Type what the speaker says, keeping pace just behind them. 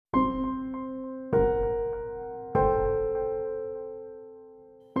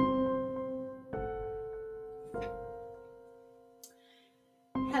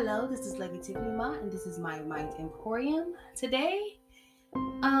Hello, this is Lady Tiffany Ma, and this is my Mind Emporium. Today,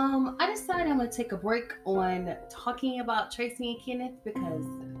 I decided I'm gonna take a break on talking about Tracy and Kenneth because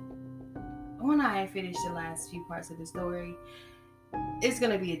when I finish the last few parts of the story, it's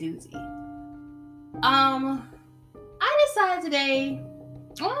gonna be a doozy. I decided today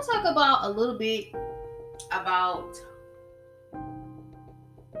I want to talk about a little bit about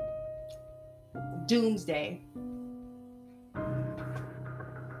Doomsday.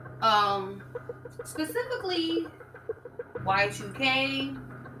 Specifically Y2K,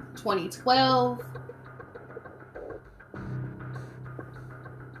 2012,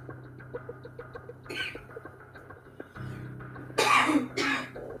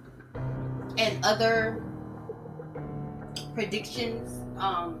 and other predictions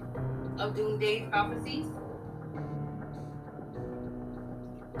of Doomsday prophecies.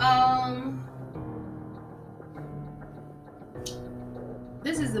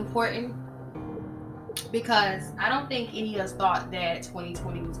 This is important because I don't think any of us thought that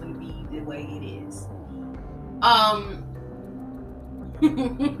 2020 was going to be the way it is.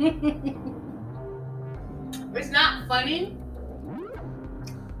 It's not funny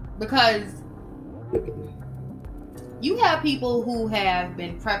because you have people who have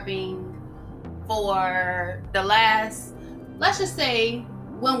been prepping for the last, let's just say,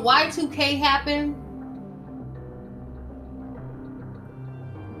 when Y2K happened,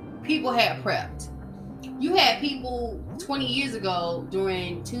 people had prepped. You had people 20 years ago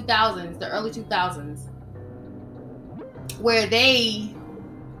during 2000s, the early 2000s, where they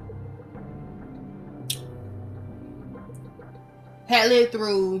had lived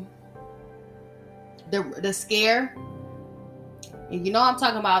through the scare. And you know what I'm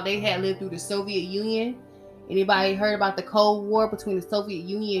talking about. They had lived through the Soviet Union. Anybody heard about the Cold War between the Soviet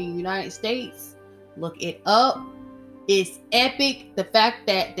Union and the United States? Look it up. It's epic. The fact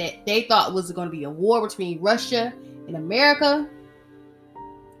that they thought it was going to be a war between Russia and America,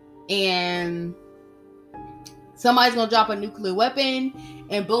 and somebody's going to drop a nuclear weapon,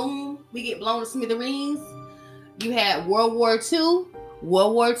 and boom, we get blown to smithereens. You had World War II.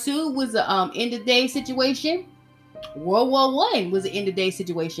 World War II was an end-of-day situation. World War I was an end-of-day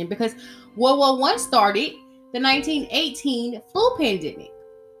situation because World War I started the 1918 flu pandemic.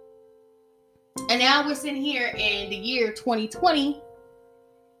 And now we're sitting here in the year 2020.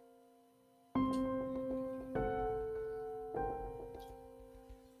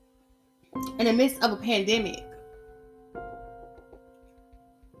 In the midst of a pandemic.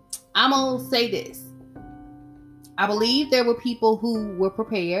 I'm going to say this. I believe there were people who were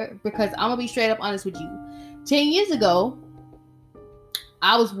prepared because I'm going to be straight up honest with you. 10 years ago,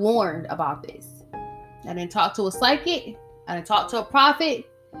 I was warned about this. I didn't talk to a psychic. I didn't talk to a prophet.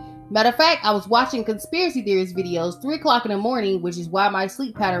 Matter of fact, I was watching conspiracy theories videos 3 o'clock in the morning, which is why my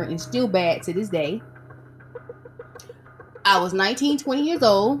sleep pattern is still bad to this day. I was 19, 20 years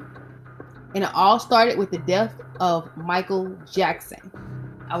old, and it all started with the death of Michael Jackson.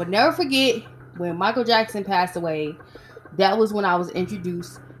 I would never forget when Michael Jackson passed away. That was when I was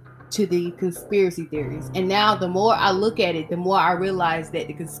introduced to the conspiracy theories. And now the more I look at it, the more I realize that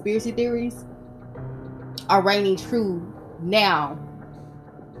the conspiracy theories are reigning true now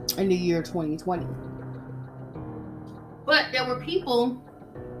in the year 2020. But there were people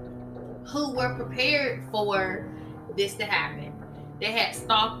who were prepared for this to happen. They had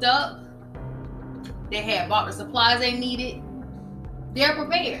stocked up. They had bought the supplies they needed. They're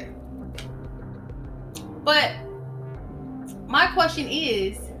prepared. But my question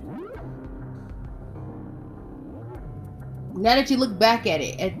is, now that you look back at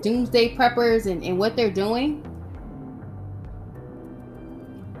it, at Doomsday preppers and what they're doing,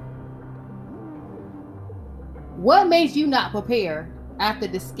 what made you not prepare after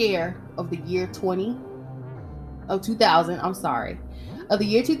the scare of the year 2000, of the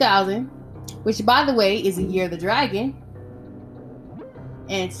year 2000, which by the way is the year of the dragon.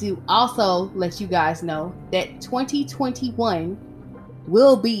 And to also let you guys know that 2021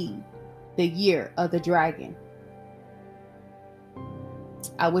 will be the year of the dragon.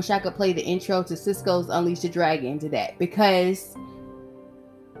 I wish I could play the intro to Cisco's Unleash the Dragon to that, because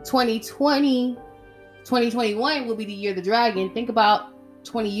 2021 will be the year of the dragon. Think about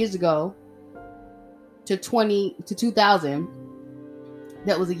 20 years ago to 2000.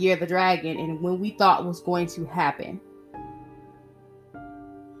 That was the year of the dragon, and when we thought was going to happen.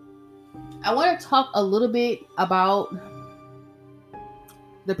 I want to talk a little bit about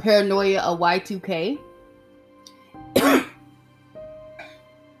the paranoia of Y2K.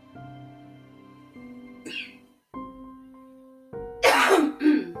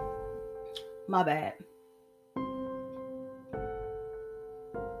 My bad.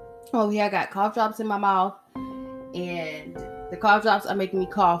 Oh yeah, I got cough drops in my mouth, and the cough drops are making me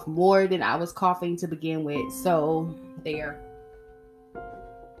cough more than I was coughing to begin with. So there.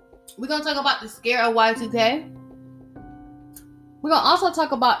 We're gonna talk about the scare of Y2K. We're gonna also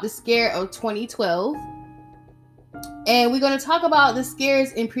talk about the scare of 2012. And we're gonna talk about the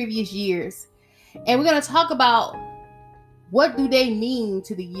scares in previous years. And we're gonna talk about what do they mean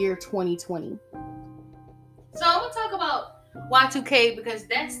to the year 2020. So I'm gonna talk about Y2K because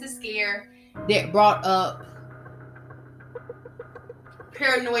that's the scare that brought up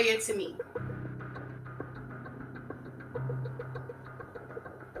paranoia to me.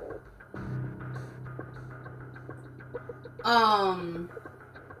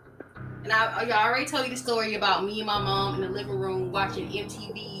 And I already told you the story about me and my mom in the living room watching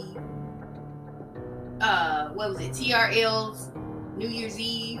MTV. What was it? TRL's New Year's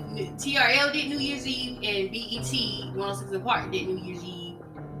Eve. TRL did New Year's Eve, and BET 106 & Park did New Year's Eve.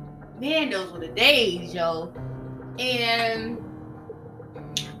 Man, those were the days, yo. And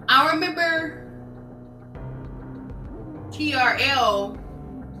I remember TRL.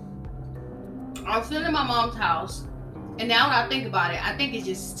 I was sitting in my mom's house, and now when I think about it, I think it's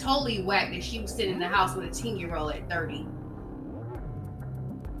just totally whack that she was sitting in the house with a 10-year-old at 30.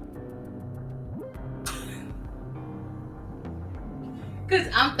 Because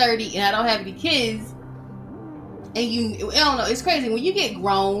I'm 30 and I don't have any kids. And I don't know, it's crazy. When you get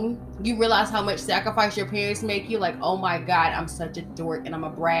grown, you realize how much sacrifice your parents make you. Like, oh my God, I'm such a dork and I'm a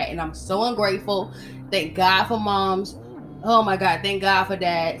brat and I'm so ungrateful. Thank God for moms. Oh my God, thank God for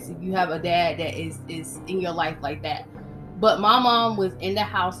dads. If you have a dad that is in your life like that. But my mom was in the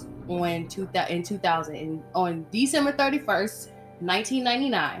house in 2000 and on December 31st,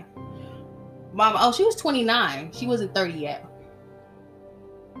 1999. Mom, she was 29. She wasn't 30 yet.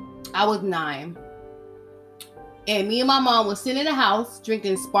 I was 9. And me and my mom was sitting in the house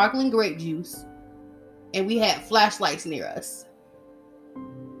drinking sparkling grape juice. And we had flashlights near us.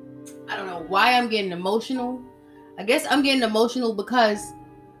 I don't know why I'm getting emotional. I guess I'm getting emotional because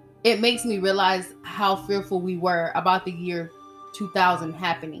it makes me realize how fearful we were about the year 2000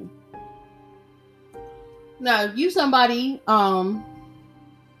 happening. Now, if you somebody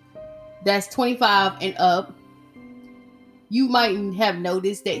that's 25 and up, you might have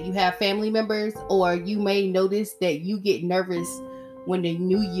noticed that you have family members, or you may notice that you get nervous when the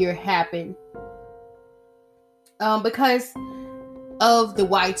new year happened because of the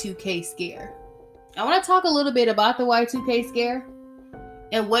Y2K scare. I want to talk a little bit about the Y2K scare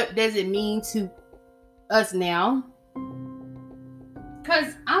and what does it mean to us now.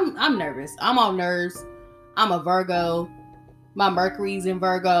 Because I'm nervous. I'm on nerves. I'm a Virgo. My Mercury's in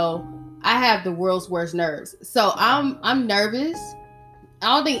Virgo. I have the world's worst nerves. So I'm nervous.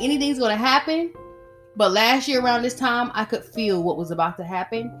 I don't think anything's going to happen. But last year around this time, I could feel what was about to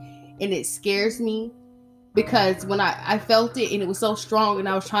happen. And it scares me. Because when I felt it and it was so strong and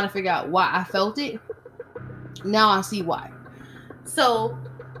I was trying to figure out why I felt it. Now I see why. So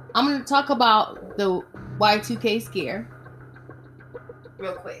I'm going to talk about the Y2K scare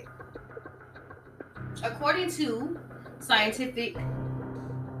real quick. According to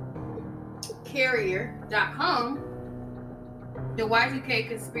scientificcarrier.com, the Y2K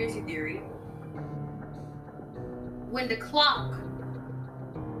conspiracy theory, when the clock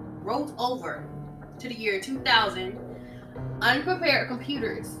rolled over to the year 2000, unprepared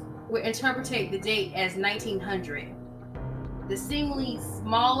computers would interpret the date as 1900. The seemingly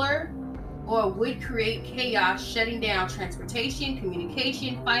smaller or would create chaos, shutting down transportation,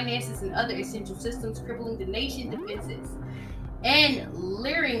 communication, finances, and other essential systems, crippling the nation's defenses, and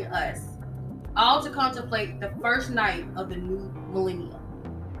luring us all to contemplate the first night of the new millennium.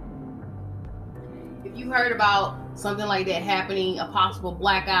 If you heard about something like that happening, a possible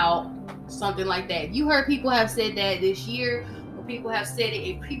blackout, something like that, you heard people have said that this year, or people have said it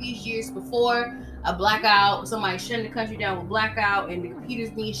in previous years before, a blackout, somebody shutting the country down with blackout and the computers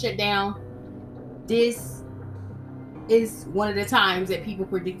being shut down. This is one of the times that people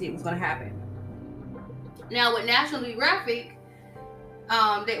predicted it was going to happen. Now, with National Geographic,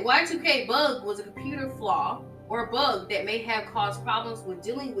 that Y2K bug was a computer flaw or bug that may have caused problems with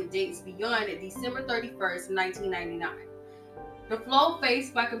dealing with dates beyond December 31st, 1999. The flaw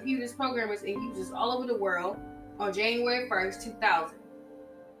faced by computers, programmers, and users all over the world on January 1st, 2000.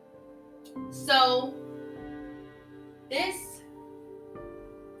 So, this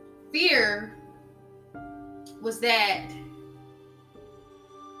fear was that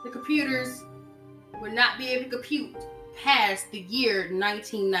the computers would not be able to compute past the year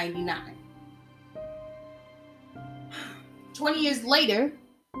 1999. 20 years later,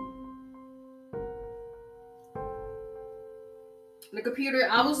 The computer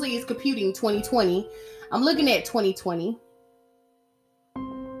obviously is computing 2020. I'm looking at 2020.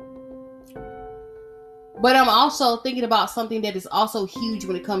 But I'm also thinking about something that is also huge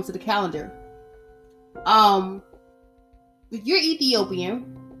when it comes to the calendar. If you're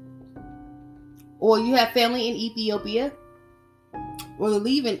Ethiopian, or you have family in Ethiopia, or you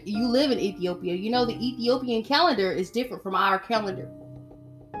live in Ethiopia, you know the Ethiopian calendar is different from our calendar.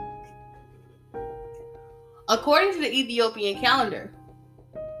 According to the Ethiopian calendar,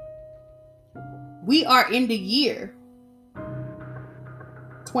 we are in the year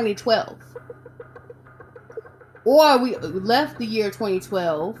 2012. Or we left the year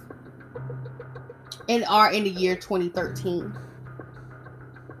 2012 and are in the year 2013.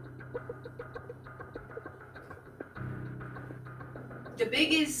 The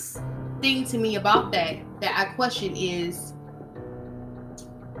biggest thing to me about that I question is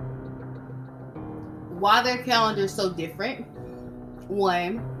why their calendar is so different.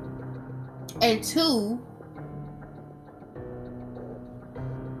 One. And two,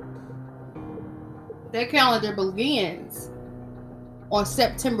 their calendar begins on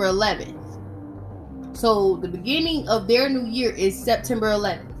September 11th. So the beginning of their new year is September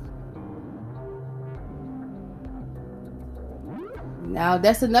 11th. Now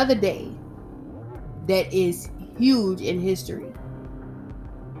that's another day that is huge in history.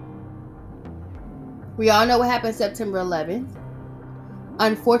 We all know what happened September 11th.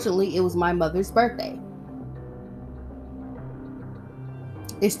 Unfortunately, it was my mother's birthday.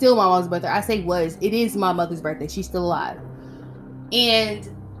 It's still my mother's birthday. I say was. It is my mother's birthday. She's still alive. And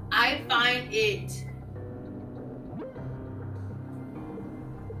I find it...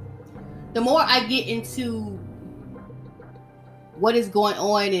 the more I get into what is going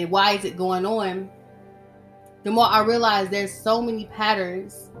on and why is it going on, the more I realize there's so many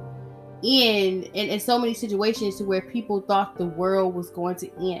patterns in so many situations to where people thought the world was going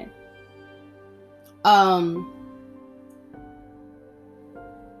to end.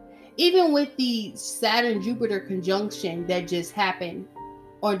 Even with the Saturn-Jupiter conjunction that just happened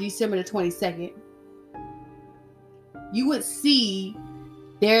on December the 22nd, you would see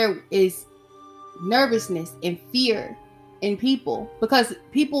there is nervousness and fear in people because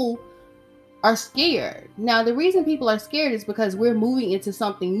people are scared. Now, the reason people are scared is because we're moving into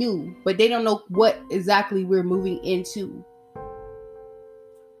something new, but they don't know what exactly we're moving into.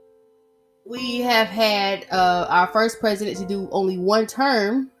 We have had our first president to do only one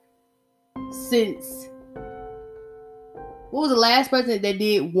term since... what was the last president that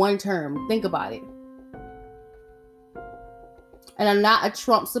did one term? Think about it. And I'm not a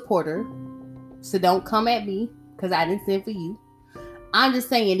Trump supporter, so don't come at me because I didn't send for you. I'm just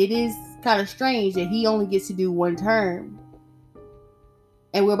saying it is kind of strange that he only gets to do one term.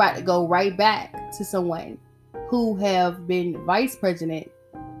 And we're about to go right back to someone who have been vice president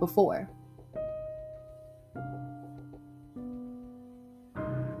before.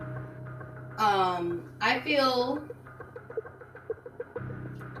 I feel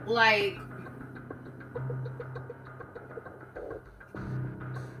like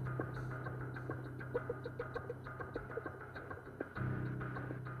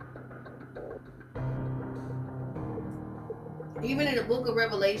even in the book of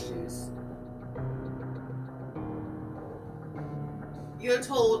Revelations, you're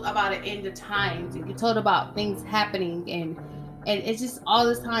told about an end of times, and you're told about things happening, and it's just all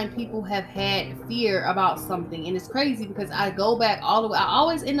this time people have had fear about something. And it's crazy because I go back all the way. I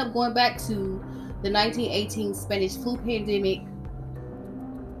always end up going back to the 1918 Spanish flu pandemic.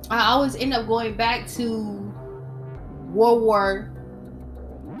 I always end up going back to World War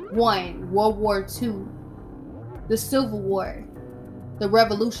I, World War II, the Civil War, the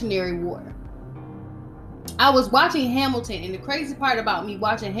Revolutionary War. I was watching Hamilton, and the crazy part about me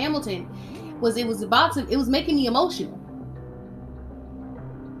watching Hamilton was it was making me emotional.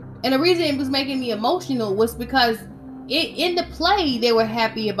 And the reason it was making me emotional was because in the play they were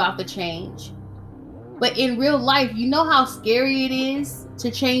happy about the change. But in real life, you know how scary it is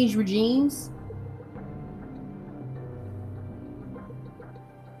to change regimes?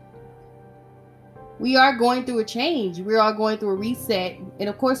 We are going through a change. We are going through a reset. And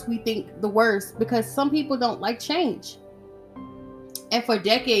of course, we think the worst because some people don't like change. And for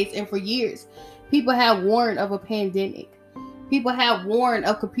decades and for years, people have warned of a pandemic. People have warned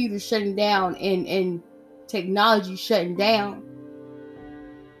of computers shutting down and technology shutting down.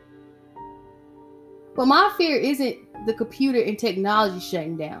 But my fear isn't the computer and technology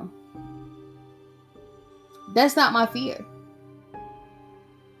shutting down. That's not my fear.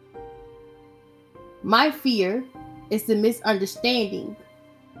 My fear is the misunderstanding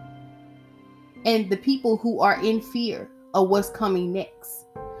and the people who are in fear of what's coming next.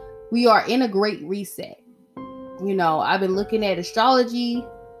 We are in a great reset. You know, I've been looking at astrology,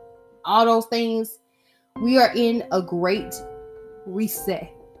 all those things. We are in a great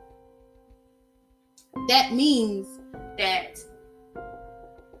reset. That means that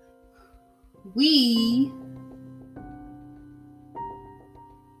we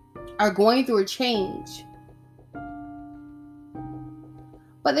are going through a change.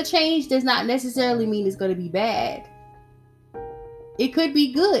 But the change does not necessarily mean it's going to be bad. It could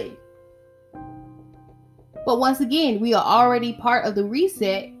be good. But once again, we are already part of the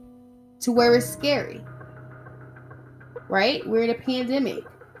reset to where it's scary. Right? We're in a pandemic.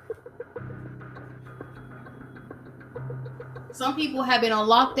 Some people have been on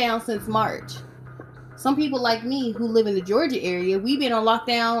lockdown since March. Some people like me who live in the Georgia area, we've been on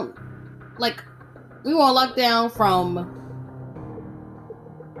lockdown, we were on lockdown from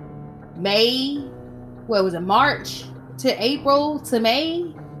March to April to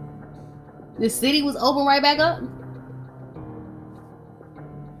May. The city was open right back up.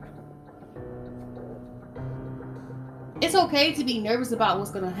 It's okay to be nervous about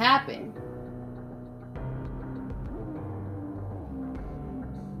what's going to happen.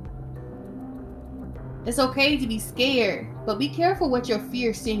 It's okay to be scared, but be careful what your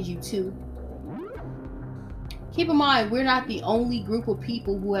fear sends you to. Keep in mind, we're not the only group of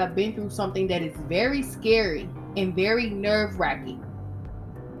people who have been through something that is very scary and very nerve-wracking.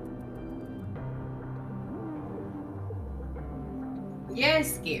 Yeah,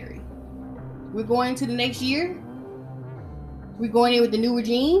 it's scary. We're going to the next year. We're going in with the new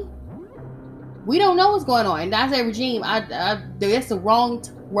regime. We don't know what's going on. And I say regime, that's the wrong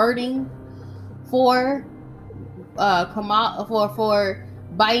wording for for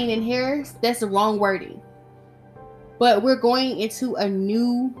Biden and Harris. That's the wrong wording. But we're going into a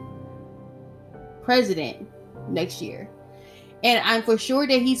new president next year. And I'm for sure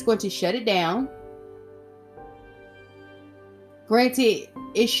that he's going to shut it down. Granted,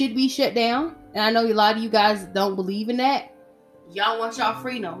 it should be shut down. And I know a lot of you guys don't believe in that. Y'all want y'all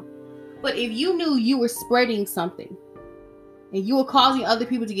freedom. But if you knew you were spreading something and you were causing other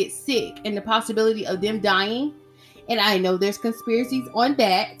people to get sick and the possibility of them dying, and I know there's conspiracies on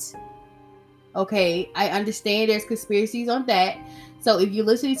that. Okay, I understand there's conspiracies on that. So if you're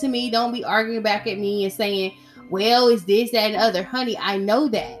listening to me, don't be arguing back at me and saying, well, it's this, that, and other. Honey, I know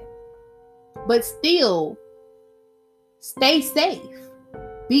that. But still, stay safe.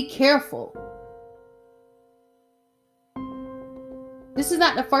 Be careful. This is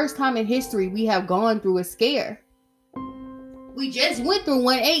not the first time in history we have gone through a scare. We just went through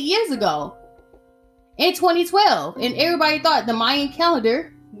one 8 years ago. In 2012. And everybody thought the Mayan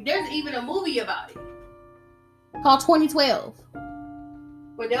calendar, there's even a movie about it called 2012.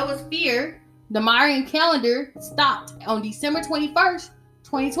 Where there was fear, the Mayan calendar stopped on December 21st,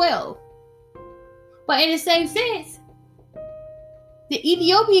 2012. But in the same sense, the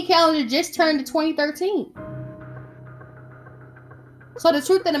Ethiopian calendar just turned to 2013. So the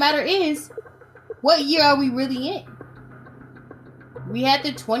truth of the matter is, what year are we really in? We had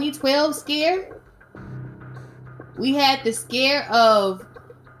the 2012 scare. We had the scare of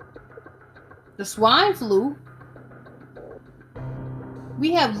the swine flu.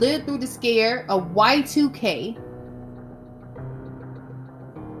 We have lived through the scare of Y2K.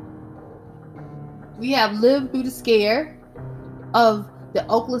 We have lived through the scare of the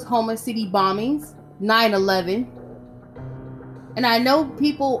Oklahoma City bombings, 9/11. And I know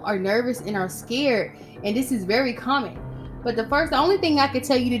people are nervous and are scared, and this is very common. But the only thing I can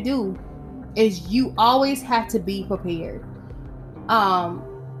tell you to do is you always have to be prepared. I'm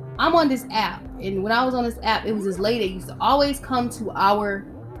on this app, and when I was on this app, it was this lady that used to always come to our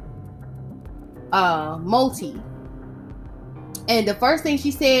multi. And the first thing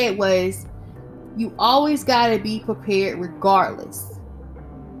she said was, you always gotta be prepared regardless.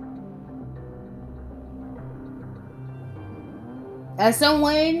 As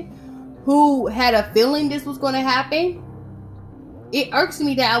someone who had a feeling this was going to happen, it irks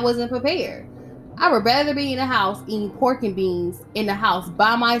me that I wasn't prepared. I would rather be in the house eating pork and beans in the house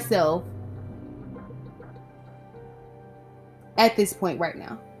by myself at this point right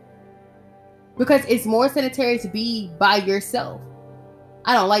now. Because it's more sanitary to be by yourself.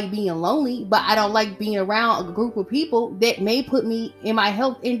 I don't like being lonely, but I don't like being around a group of people that may put me and my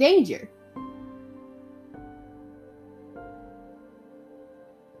health in danger.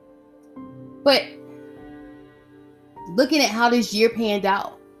 But looking at how this year panned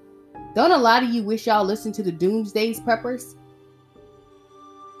out, don't a lot of you wish y'all listened to the Doomsday preppers?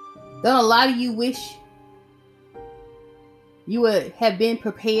 Don't a lot of you wish you would have been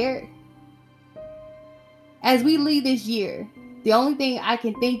prepared? As we leave this year, the only thing I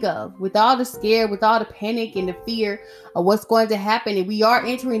can think of, with all the scare, with all the panic and the fear of what's going to happen, and we are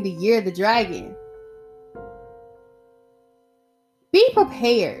entering the year of the dragon, be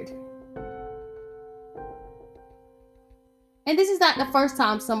prepared. And this is not the first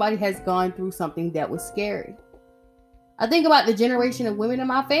time somebody has gone through something that was scary. I think about the generation of women in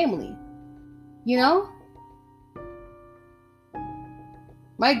my family. You know?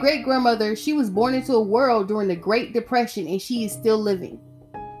 My great-grandmother, she was born into a world during the Great Depression, and she is still living.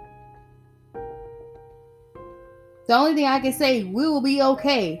 The only thing I can say, we will be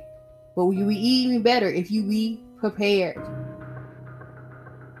okay, but we will be even better if you be prepared.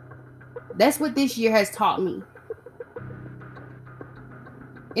 That's what this year has taught me.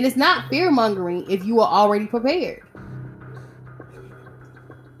 And it's not fear-mongering if you are already prepared.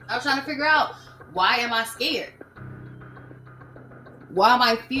 I was trying to figure out, why am I scared? Why am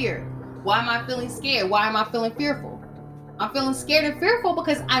I feared? Why am I feeling scared? Why am I feeling fearful? I'm feeling scared and fearful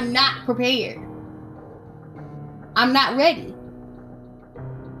because I'm not prepared. I'm not ready.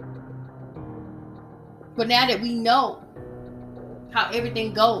 But now that we know how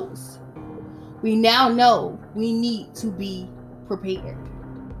everything goes, we now know we need to be prepared.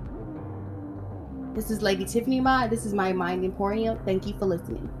 This is Lady Tiffany Mod. This is my Mind Emporium. Thank you for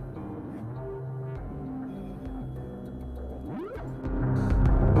listening.